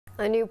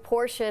A new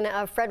portion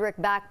of Frederick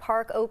Back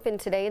Park opened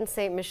today in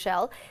St.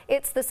 Michel.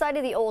 It's the site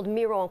of the old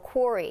Miron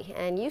quarry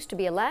and used to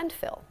be a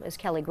landfill. As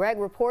Kelly Gregg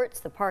reports,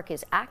 the park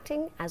is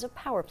acting as a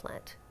power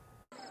plant.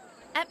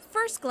 At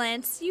first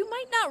glance, you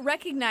might not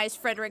recognize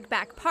Frederick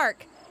Back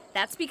Park.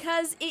 That's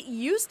because it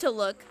used to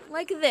look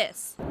like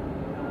this.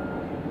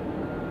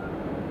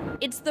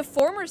 It's the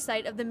former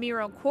site of the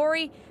Miron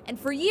quarry, and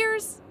for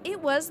years,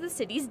 it was the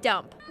city's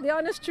dump. The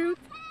honest truth,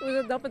 it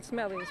was a dump and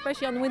smelly,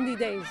 especially on windy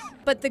days.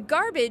 But the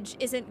garbage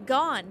isn't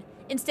gone.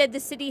 Instead, the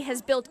city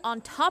has built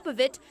on top of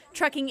it,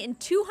 trucking in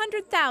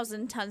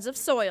 200,000 tons of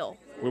soil.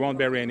 We won't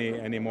bury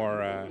any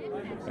more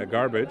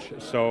garbage,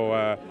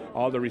 so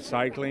all the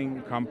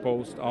recycling,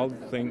 compost, all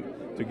the thing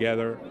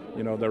together,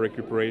 you know, the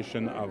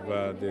recuperation of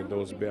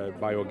those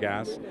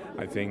biogas,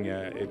 I think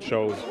it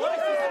shows.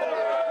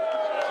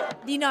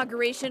 The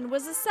inauguration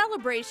was a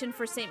celebration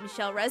for St.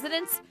 Michel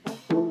residents.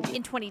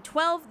 In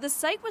 2012, the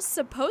site was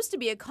supposed to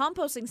be a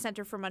composting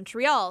center for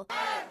Montreal.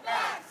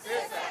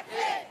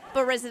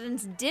 But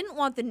residents didn't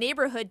want the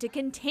neighborhood to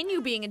continue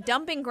being a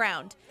dumping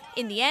ground.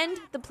 In the end,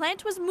 the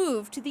plant was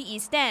moved to the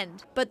East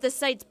End. But the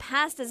site's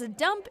past as a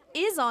dump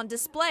is on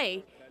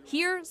display.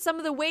 Here, some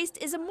of the waste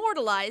is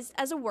immortalized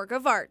as a work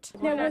of art.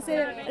 There was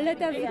a lot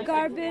of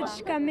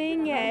garbage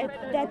coming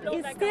that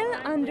is still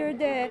under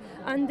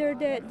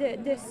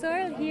the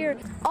soil here.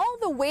 All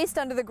the waste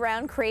under the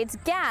ground creates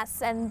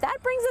gas, and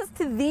that brings us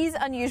to these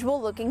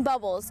unusual looking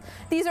bubbles.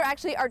 These are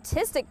actually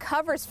artistic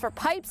covers for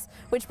pipes,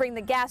 which bring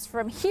the gas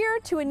from here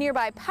to a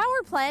nearby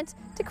power plant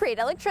to create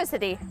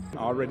electricity.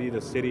 Already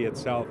the city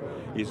itself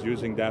is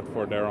using that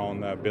for their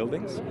own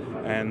buildings,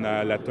 and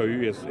La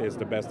Tohu is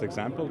the best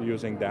example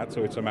using that,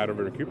 so it's a matter of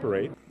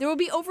recuperate. There will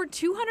be over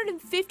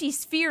 250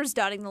 spheres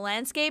dotting the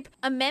landscape.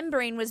 A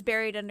membrane was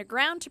buried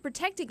underground to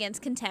protect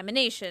against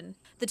contamination.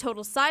 The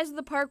total size of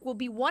the park will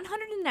be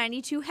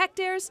 192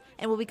 hectares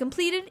and will be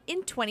completed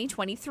in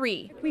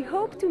 2023. We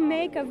hope to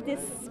make of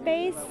this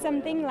space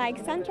something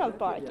like Central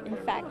Park. In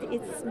fact,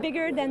 it's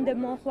bigger than the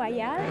Mont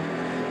Royal.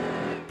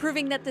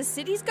 Proving that the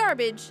city's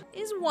garbage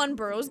is one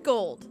borough's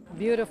gold.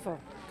 Beautiful.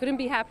 Couldn't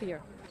be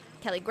happier.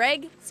 Kelly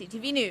Gregg,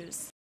 CTV News.